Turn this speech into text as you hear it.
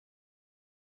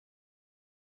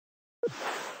Hi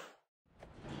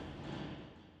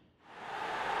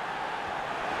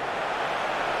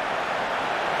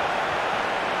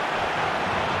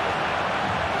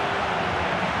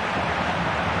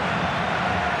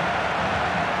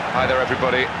there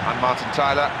everybody, I'm Martin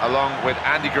Tyler, along with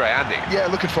Andy Gray. Andy. Yeah,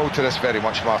 looking forward to this very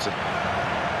much, Martin.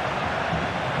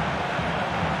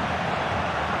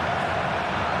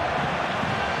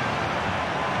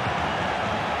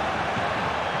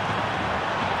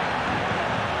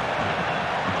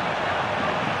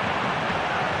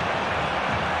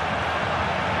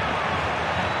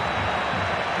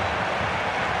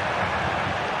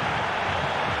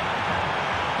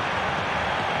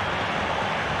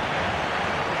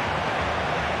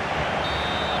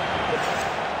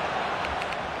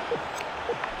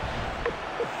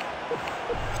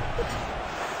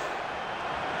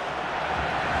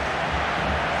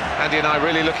 Andy and I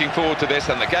really looking forward to this,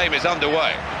 and the game is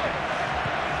underway.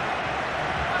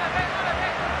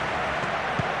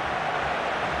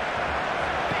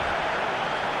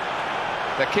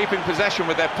 They're keeping possession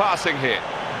with their passing here.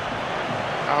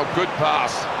 Oh, good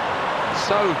pass.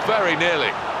 So very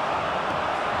nearly.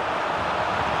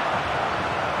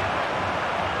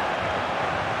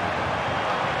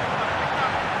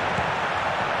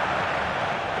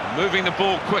 Moving the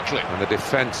ball quickly. And the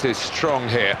defence is strong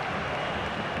here.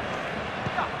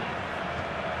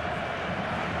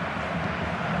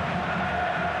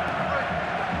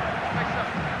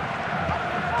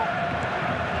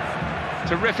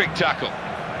 Terrific tackle.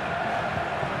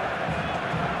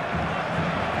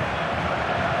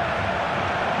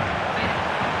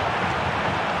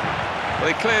 Well,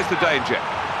 he clears the danger.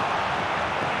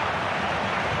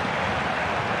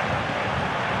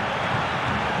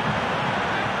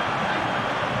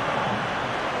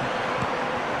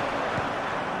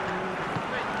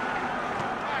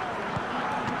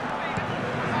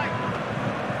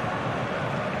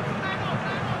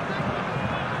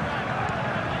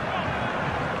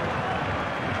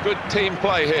 Good team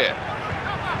play here.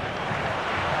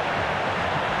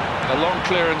 The long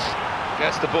clearance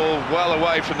gets the ball well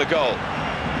away from the goal.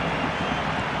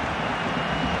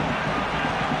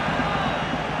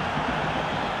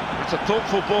 It's a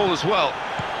thoughtful ball as well.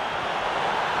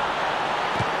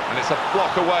 And it's a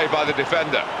block away by the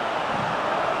defender.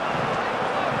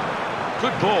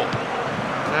 Good ball.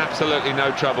 Absolutely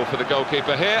no trouble for the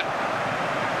goalkeeper here.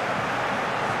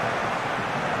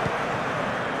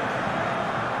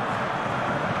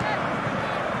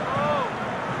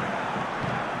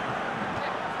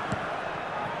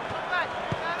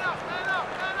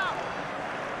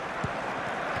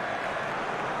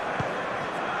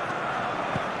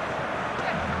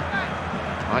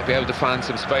 Might be able to find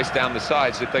some space down the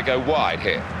sides if they go wide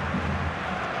here.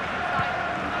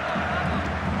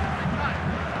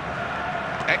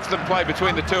 Excellent play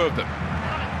between the two of them.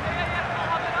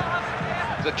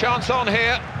 There's a chance on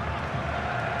here.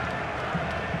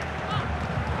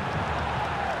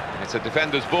 It's a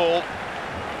defender's ball.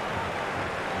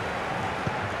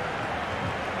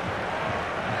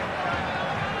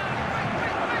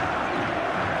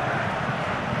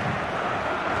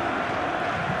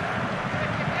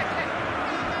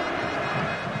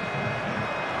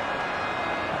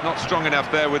 Not strong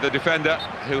enough there with the defender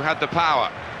who had the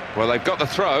power. Well, they've got the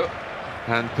throw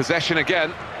and possession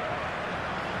again.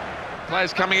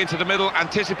 Players coming into the middle,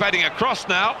 anticipating a cross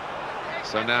now.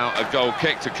 So now a goal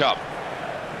kick to come.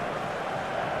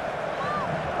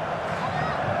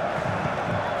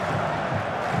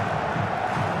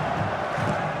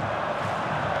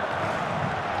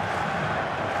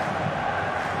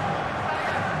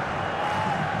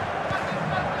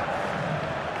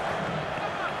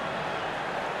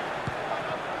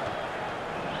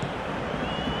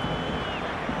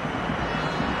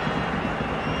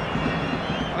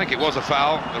 I think it was a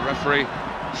foul. The referee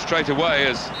straight away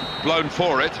has blown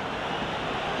for it.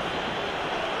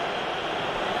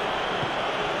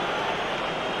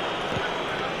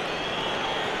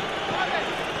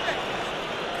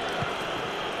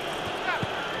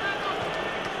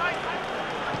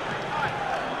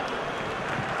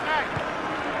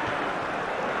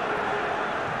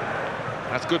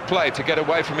 That's good play to get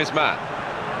away from his man.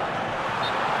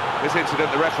 This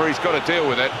incident, the referee's got to deal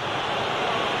with it.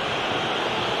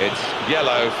 It's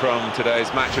yellow from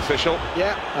today's match official.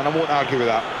 Yeah, and I won't argue with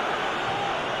that.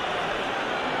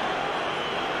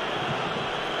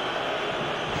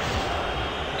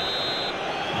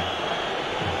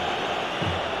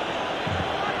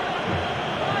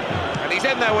 And he's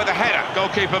in there with a header.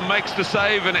 Goalkeeper makes the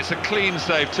save, and it's a clean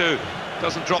save too.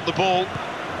 Doesn't drop the ball.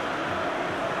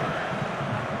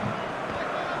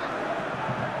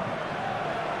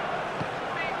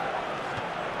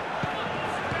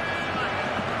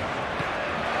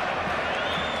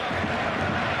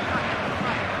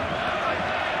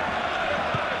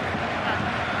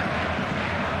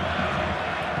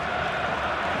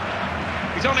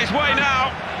 He's on his way now.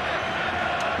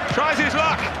 Tries his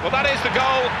luck. Well, that is the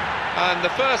goal, and the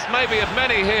first maybe of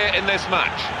many here in this match.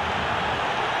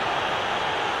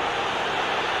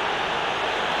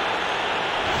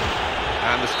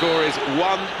 And the score is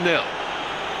 1-0.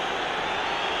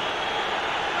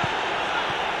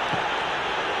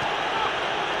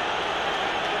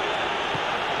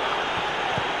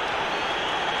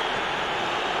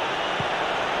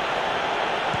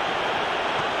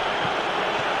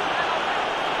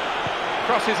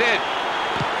 Crosses in.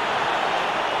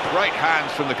 Great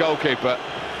hands from the goalkeeper.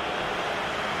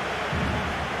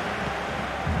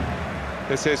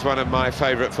 This is one of my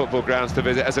favourite football grounds to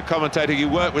visit. As a commentator, you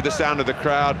work with the sound of the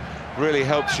crowd, really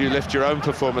helps you lift your own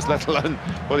performance, let alone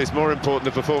what is more important,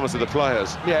 the performance of the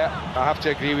players. Yeah, I have to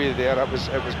agree with you there. It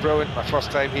was brilliant, my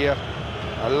first time here.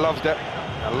 I loved it.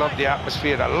 I loved the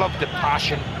atmosphere. I loved the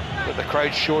passion that the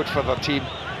crowd showed for their team.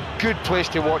 Good place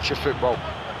to watch your football.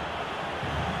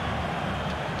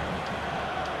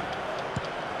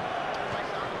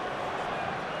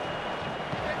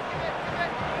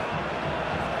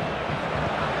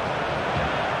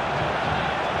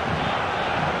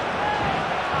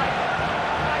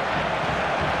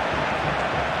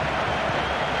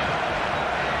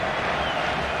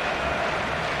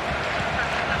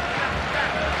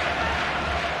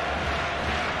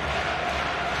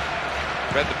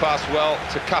 Read the pass well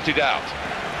to cut it out.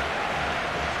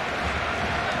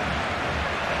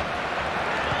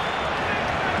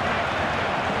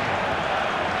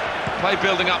 Play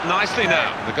building up nicely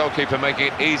now. The goalkeeper making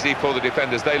it easy for the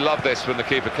defenders. They love this when the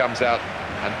keeper comes out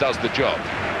and does the job.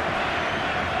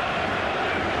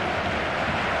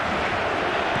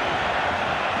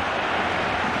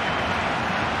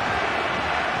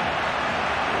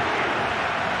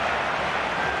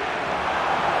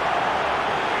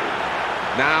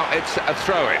 Now it's a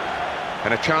throw-in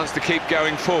and a chance to keep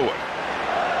going forward.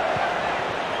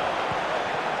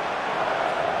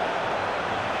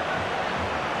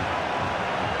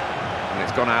 And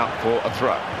it's gone out for a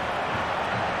throw.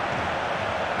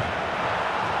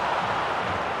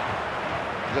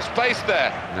 There's space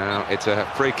there. Now it's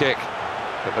a free kick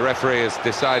that the referee has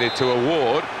decided to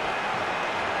award.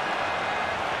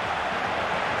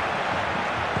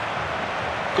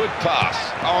 Good pass.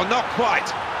 Oh, not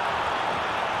quite.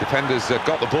 Defenders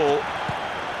got the ball.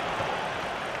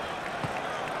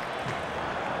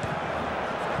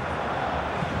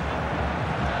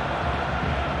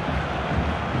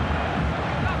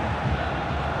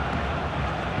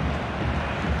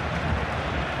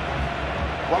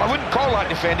 Well, I wouldn't call that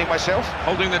defending myself.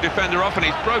 Holding the defender off, and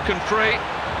he's broken free.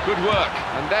 Good work.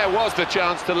 And there was the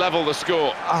chance to level the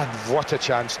score. And what a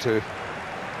chance too.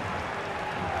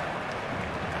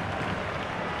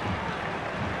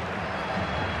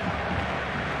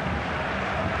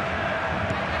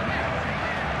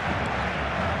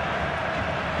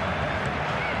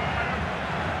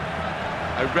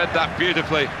 I read that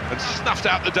beautifully and snuffed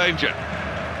out the danger.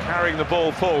 Carrying the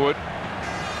ball forward.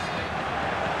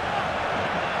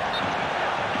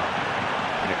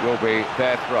 And it will be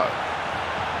their throw.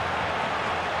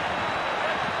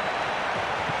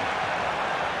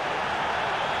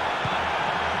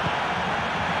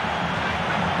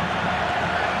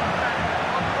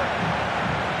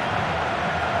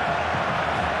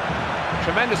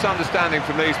 Tremendous understanding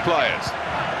from these players.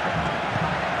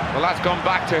 Well, that's gone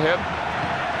back to him.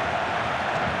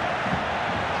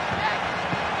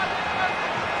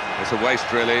 It's a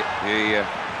waste, really. The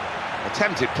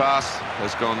attempted pass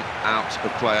has gone out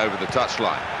of play over the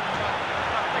touchline.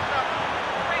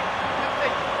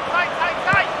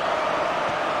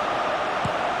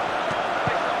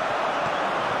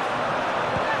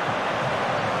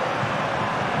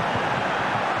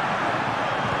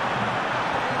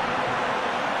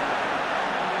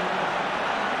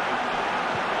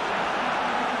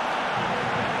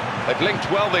 They've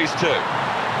linked well, these two.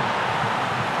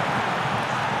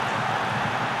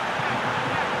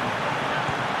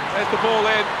 There's the ball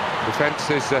in.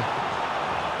 Defence is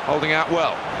holding out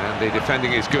well, and the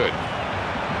defending is good.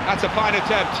 That's a fine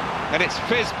attempt, and it's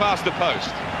fizzed past the post.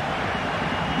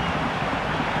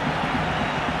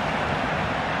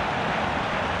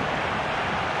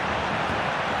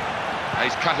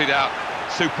 He's cut it out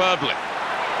superbly.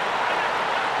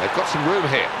 They've got some room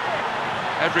here.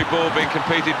 Every ball being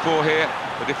competed for here.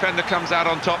 The defender comes out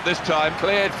on top this time,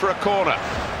 cleared for a corner.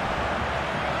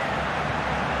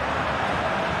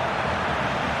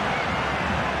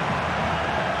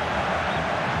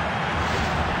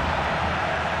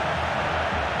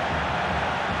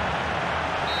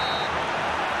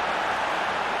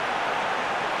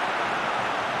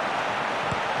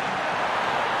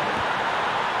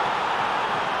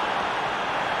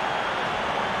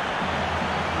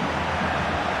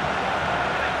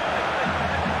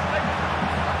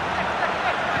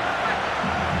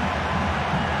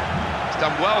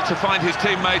 well to find his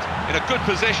teammate in a good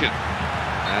position.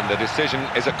 And the decision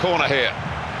is a corner here.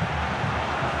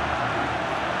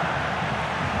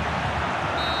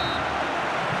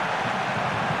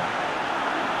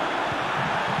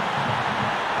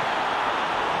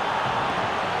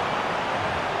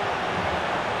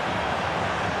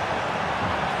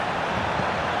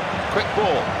 Quick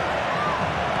ball.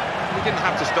 He didn't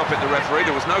have to stop it, the referee.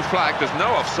 There was no flag, there's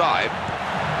no offside.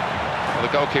 Well,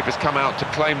 the goalkeeper's come out to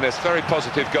claim this. Very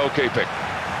positive goalkeeping.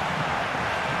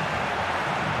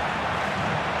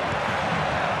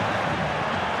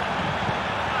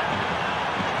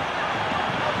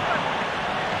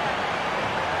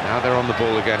 Now they're on the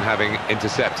ball again, having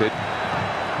intercepted.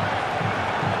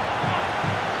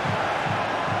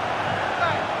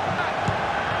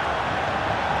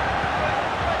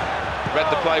 Read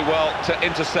the play well to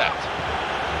intercept.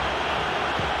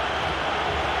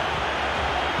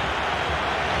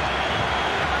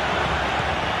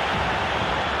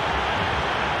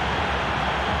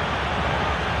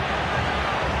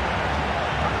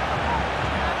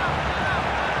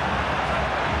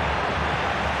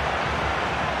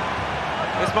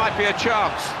 This might be a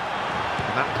chance.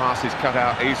 And that pass is cut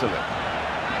out easily.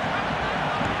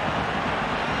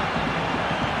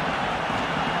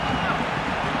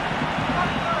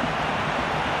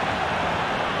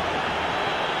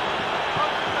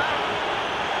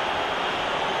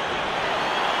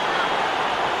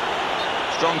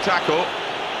 Strong tackle,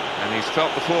 and he's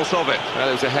felt the force of it. Well,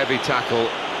 it was a heavy tackle,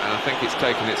 and I think it's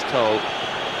taken its toll.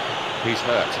 He's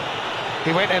hurt.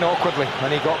 He went in awkwardly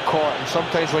and he got caught, and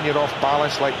sometimes when you're off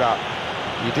balance like that,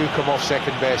 you do come off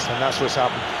second best, and that's what's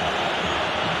happened.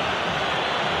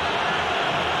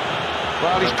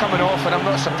 Well, he's coming off, and I'm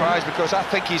not surprised, because I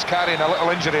think he's carrying a little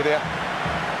injury there.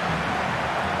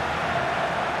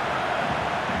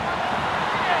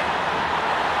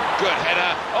 Good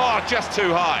header. Oh, just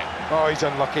too high. Oh, he's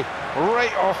unlucky.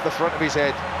 Right off the front of his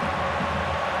head.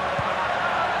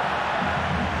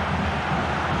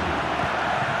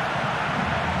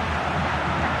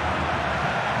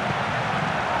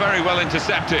 Very well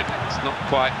intercepted. It's not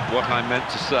quite what I meant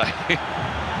to say.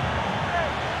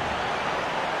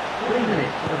 3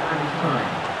 minutes of added time.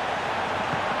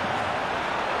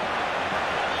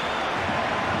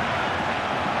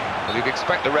 Well, you'd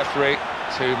expect the referee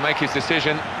to make his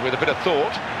decision with a bit of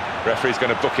thought. Referee's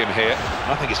going to book him here.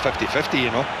 I think it's 50-50, you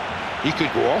know. He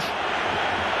could go off.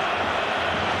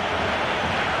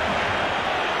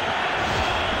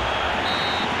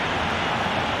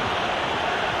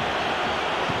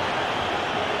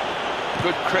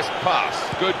 Good crisp pass,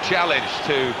 good challenge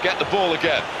to get the ball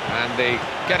again. And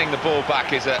getting the ball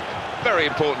back is a very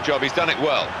important job. He's done it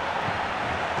well.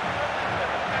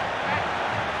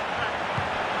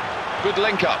 Good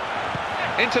link up.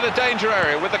 Into the danger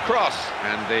area with the cross.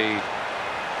 And the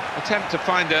attempt to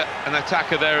find an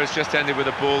attacker there has just ended with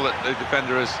a ball that the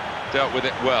defender has dealt with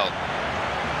it well.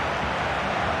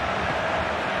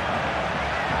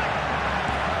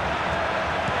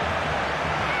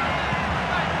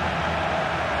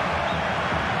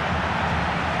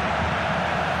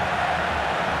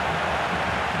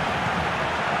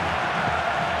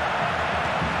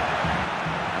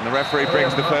 The referee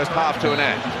brings the first half to an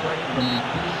end.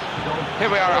 Here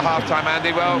we are at half-time,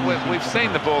 Andy. Well, we've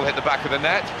seen the ball hit the back of the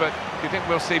net, but do you think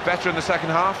we'll see better in the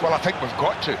second half? Well, I think we've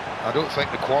got to. I don't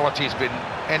think the quality has been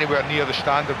anywhere near the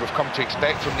standard we've come to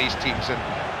expect from these teams, and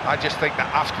I just think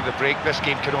that after the break, this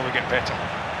game can only get better.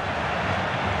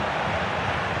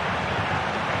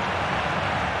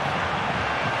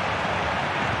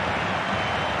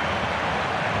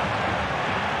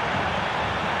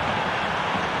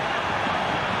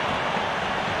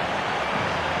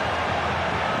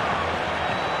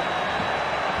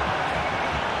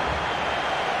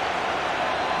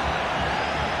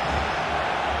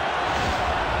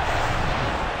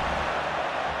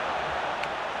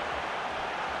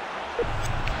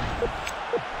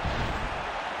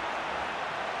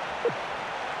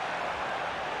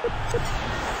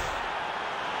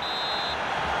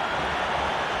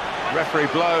 Referee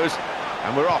blows,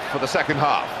 and we're off for the second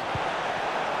half.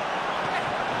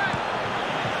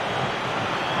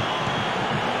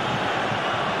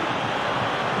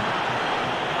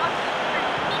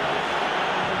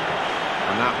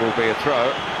 And that will be a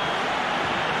throw.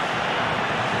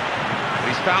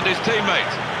 He's found his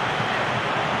teammate.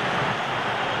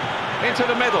 Into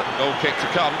the middle. Goal kick to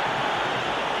come.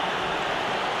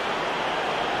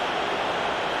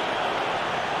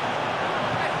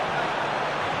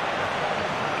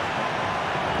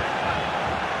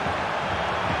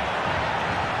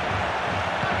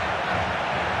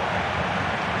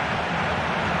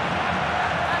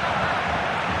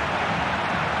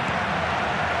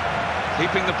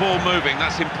 keeping the ball moving,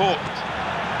 that's important.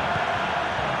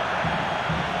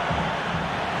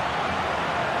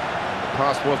 The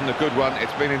pass wasn't a good one,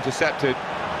 it's been intercepted.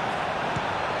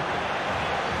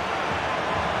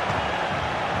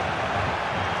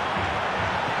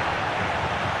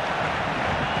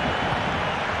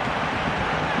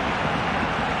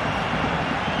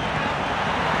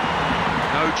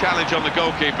 No challenge on the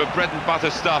goalkeeper, bread and butter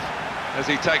stuff as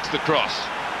he takes the cross.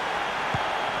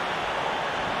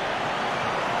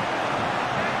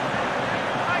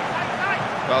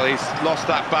 Well, he's lost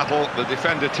that battle, the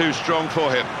defender too strong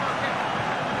for him.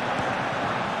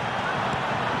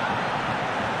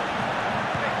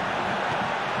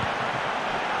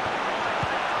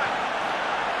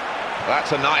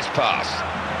 That's a nice pass.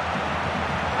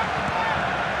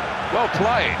 Well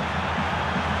played.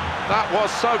 That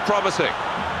was so promising.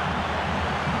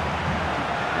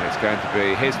 It's going to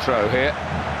be his throw here.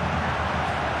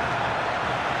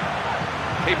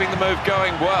 Keeping the move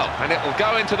going well, and it will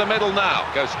go into the middle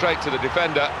now. Go straight to the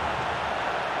defender.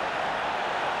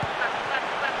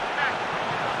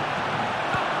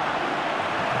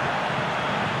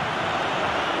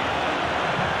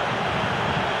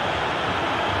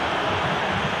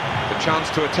 The chance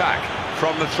to attack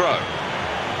from the throw.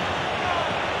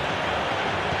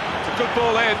 It's a good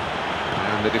ball in.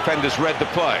 And the defenders read the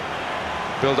play.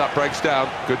 Build-up breaks down,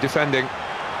 good defending.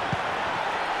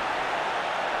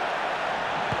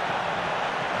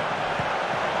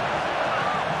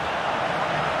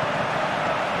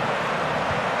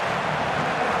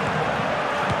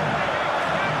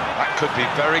 Could be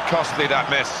very costly, that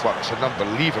miss. Well, it's an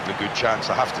unbelievably good chance,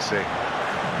 I have to say.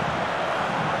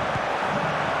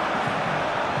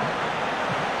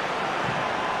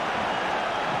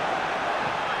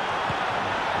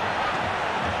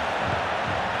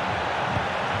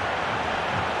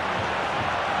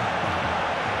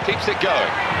 Keeps it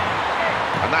going.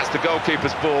 And that's the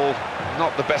goalkeeper's ball.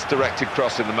 Not the best directed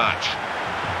cross in the match.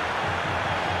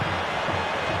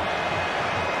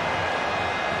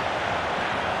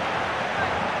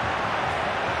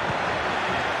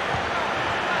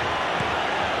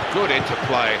 Good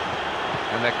interplay,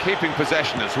 and they're keeping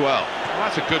possession as well.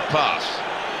 That's a good pass.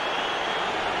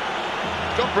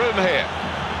 Got room here.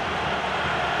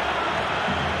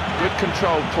 Good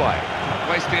controlled play. Not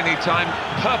wasting any time.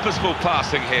 Purposeful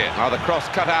passing here. Now the cross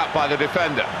cut out by the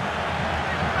defender.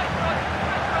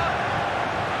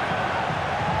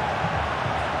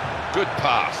 Good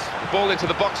pass. The ball into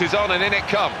the box is on, and in it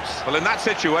comes. Well, in that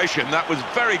situation, that was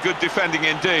very good defending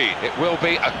indeed. It will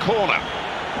be a corner.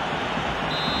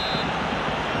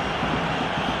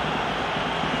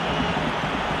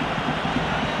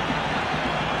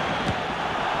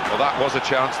 That was a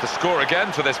chance to score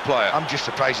again for this player. I'm just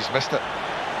surprised he's missed it.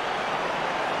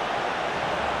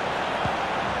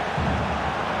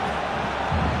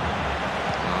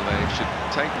 Well, they should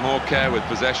take more care with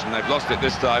possession. They've lost it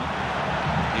this time.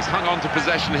 He's hung on to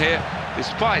possession here,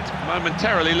 despite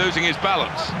momentarily losing his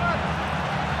balance.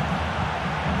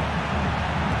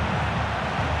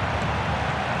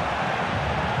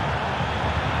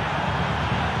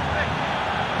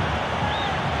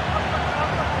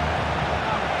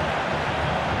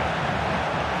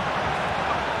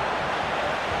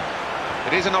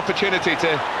 It is an opportunity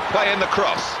to play in the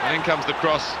cross. And in comes the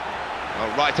cross, well,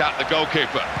 right at the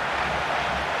goalkeeper.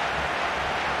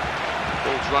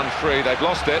 Ball's run free, they've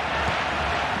lost it.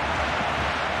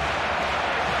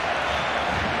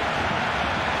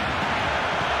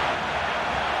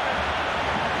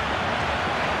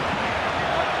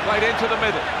 Played into the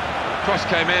middle. Cross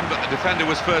came in, but the defender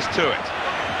was first to it.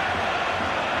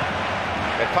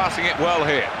 They're passing it well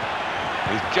here.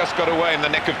 He's just got away in the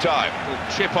nick of time.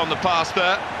 Chip on the pass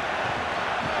there.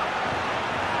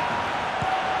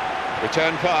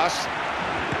 Return pass.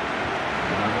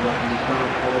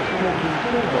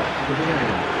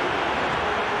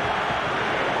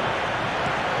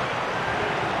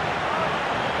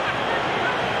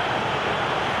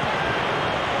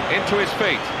 Into his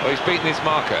feet. Oh, he's beaten his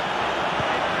marker.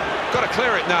 Got to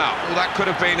clear it now. Well, that could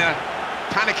have been a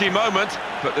panicky moment,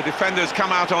 but the defenders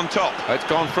come out on top. It's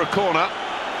gone for a corner.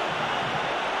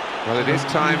 Well, it is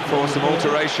time for some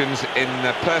alterations in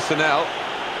personnel,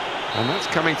 and that's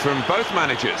coming from both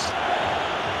managers.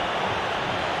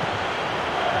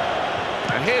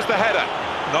 And here's the header.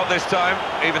 Not this time,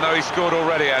 even though he scored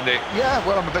already, Andy. Yeah,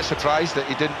 well, I'm a bit surprised that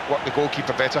he didn't work the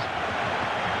goalkeeper better.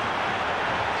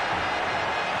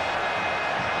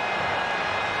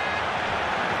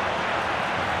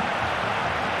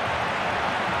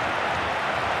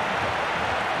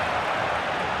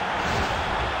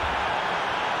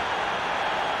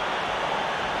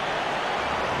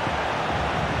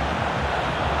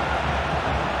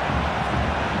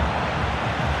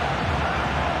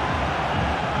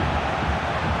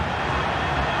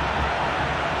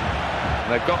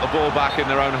 They've got the ball back in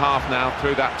their own half now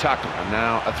through that tackle, and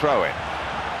now a throw-in.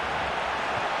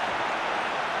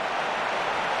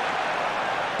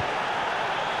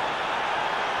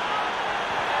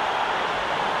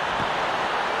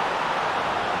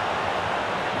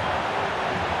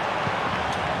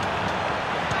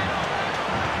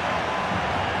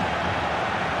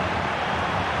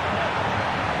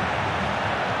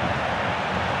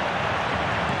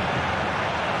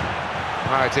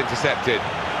 Oh, it's intercepted.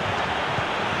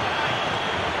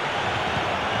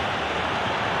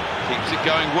 Keeps it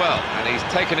going well, and he's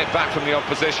taken it back from the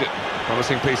opposition.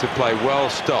 Promising piece of play, well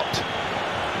stopped.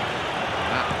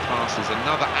 That pass is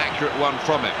another accurate one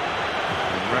from him.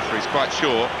 And the referee's quite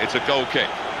sure it's a goal kick.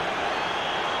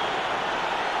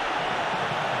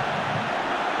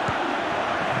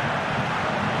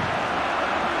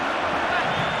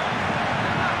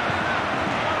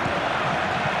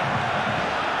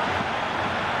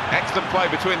 Excellent play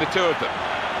between the two of them.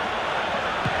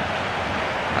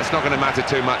 That's not going to matter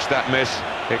too much, that miss,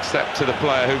 except to the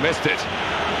player who missed it.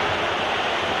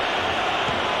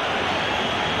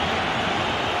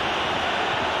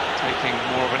 Taking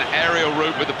more of an aerial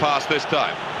route with the pass this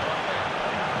time.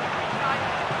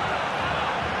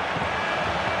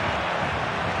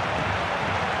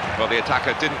 Well, the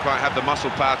attacker didn't quite have the muscle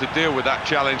power to deal with that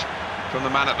challenge from the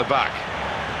man at the back.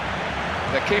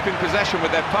 They're keeping possession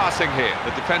with their passing here.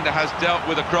 The defender has dealt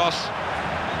with a cross.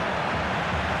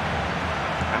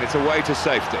 And it's away to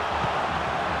safety.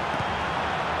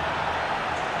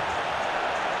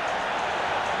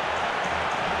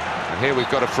 And here we've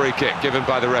got a free kick given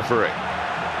by the referee.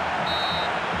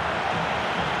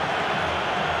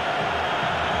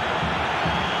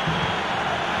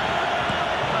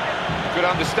 Good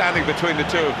understanding between the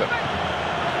two of them.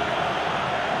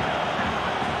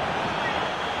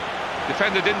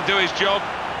 Defender didn't do his job,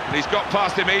 and he's got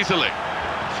past him easily.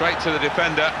 Straight to the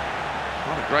defender.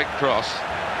 What a great cross.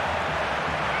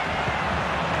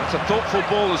 That's a thoughtful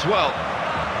ball as well.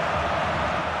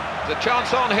 There's a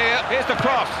chance on here. Here's the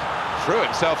cross. Threw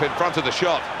himself in front of the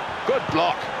shot. Good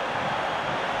block.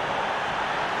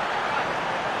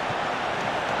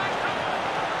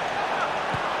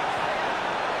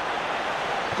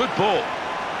 Good ball.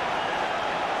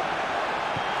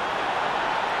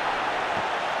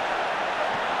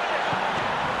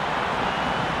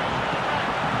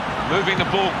 Moving the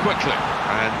ball quickly,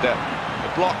 and the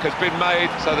block has been made,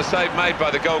 so the save made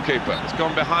by the goalkeeper. It's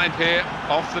gone behind here,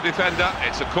 off the defender.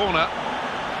 It's a corner.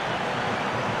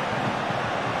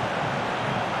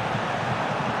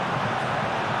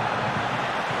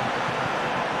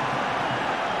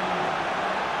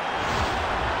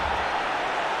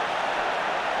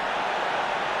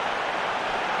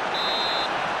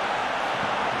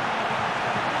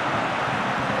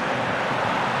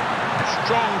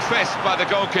 Strong fist by the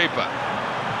goalkeeper.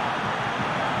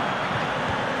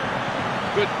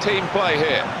 Good team play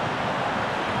here.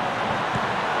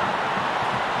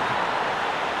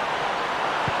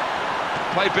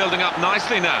 Play building up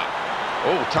nicely now.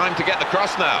 Oh, time to get the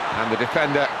cross now. And the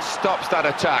defender stops that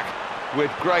attack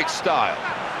with great style.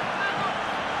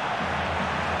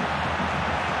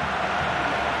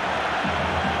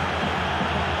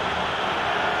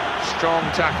 Strong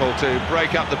tackle to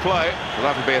break up the play. Will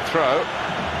that be a throw?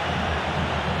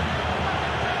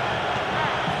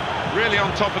 Really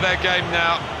on top of their game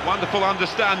now. Wonderful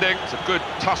understanding. It's a good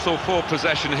tussle for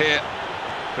possession here.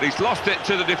 But he's lost it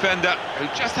to the defender, who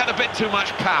just had a bit too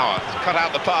much power to cut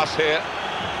out the pass here.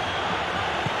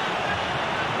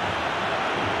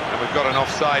 And we've got an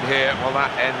offside here. Well,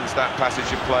 that ends that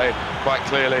passage of play quite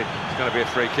clearly. It's going to be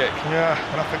a free kick. Yeah,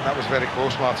 and I think that was very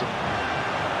close, Martin.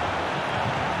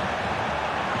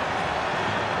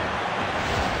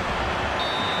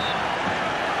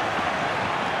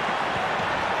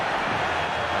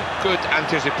 Good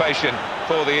anticipation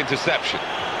for the interception.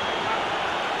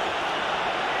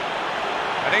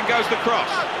 And in goes the cross.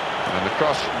 And the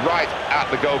cross right at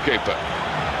the goalkeeper.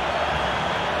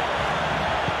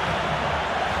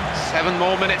 7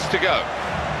 more minutes to go.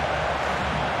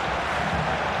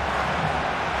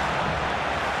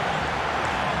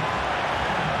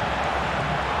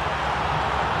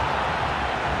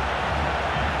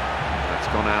 That's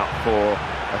gone out for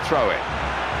a throw-in.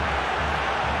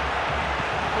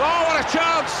 Oh, what a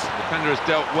chance! The defender has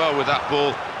dealt well with that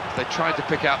ball. They tried to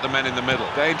pick out the men in the middle.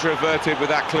 Danger averted with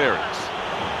that clearance.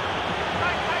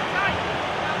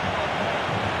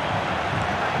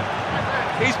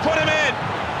 He's put him in!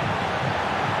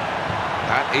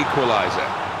 That equaliser.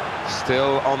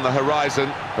 Still on the horizon,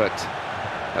 but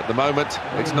at the moment,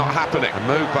 it's not happening. A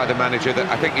move by the manager that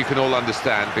I think you can all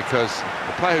understand, because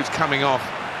the player who's coming off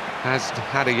has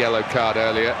had a yellow card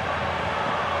earlier.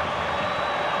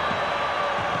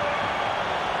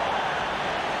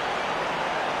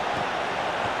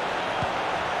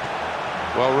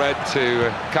 Well read to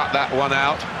cut that one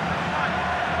out.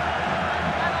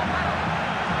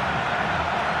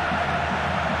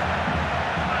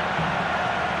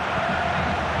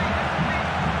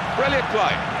 Brilliant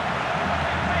play.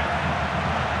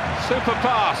 Super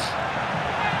pass.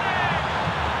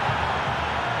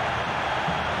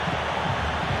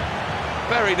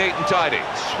 Very neat and tidy.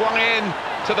 Swung in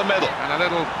to the middle, and a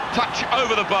little touch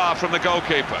over the bar from the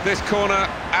goalkeeper. This corner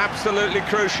absolutely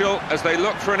crucial as they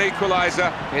look for an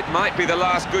equaliser. It might be the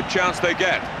last good chance they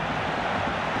get.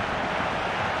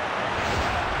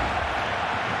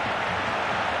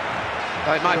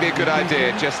 It might be a good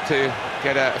idea just to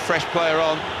get a fresh player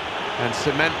on and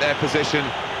cement their position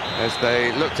as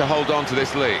they look to hold on to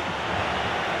this lead.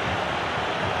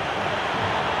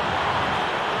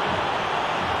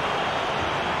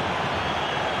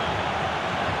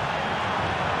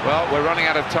 Well, we're running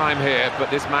out of time here, but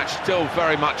this match still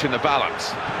very much in the balance.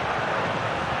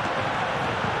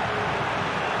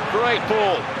 Great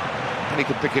ball. And he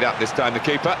can pick it up this time, the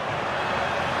keeper.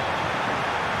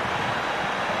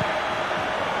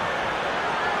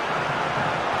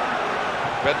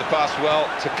 Read the pass well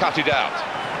to cut it out.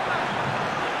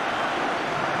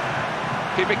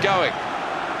 Keep it going.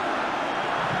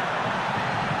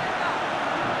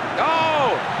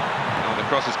 Oh! Oh, the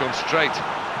cross has gone straight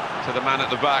to the man at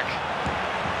the back.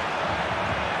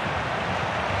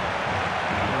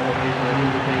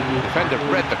 The defender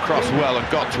read the cross well and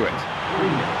got to it.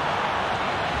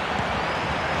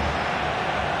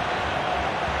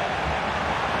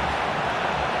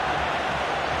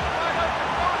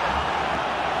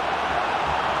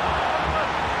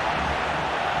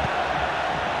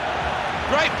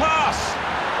 Great pass!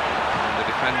 And the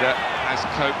defender has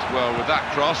coped well with that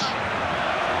cross.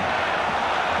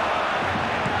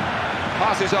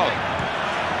 Passes on.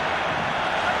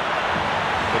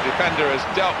 The defender has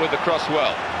dealt with the cross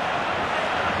well.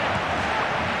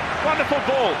 Wonderful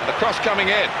ball. The cross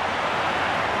coming in.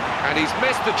 And he's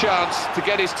missed the chance to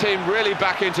get his team really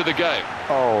back into the game.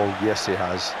 Oh, yes, he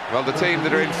has. Well, the team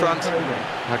that are in front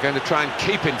are going to try and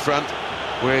keep in front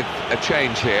with a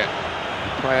change here.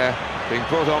 The player being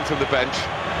brought on from the bench.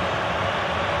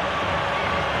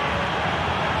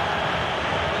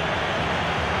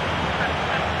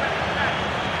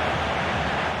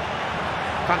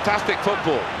 Fantastic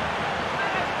football.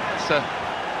 It's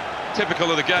typical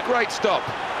of the game. Great stop.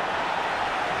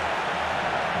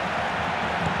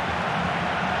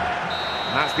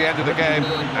 And that's the end of the game,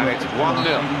 and it's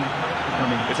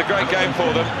 1-0. It's a great game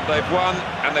for them. They've won,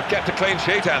 and they've kept a clean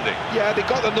sheet, Andy. Yeah, they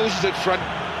got their noses in front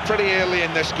pretty early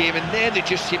in this game, and then they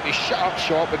just seem to shut up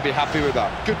shop and be happy with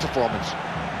that. Good performance.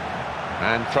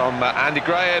 And from Andy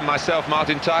Gray and myself,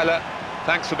 Martin Tyler,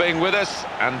 thanks for being with us.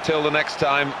 Until the next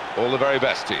time, all the very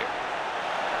best to you.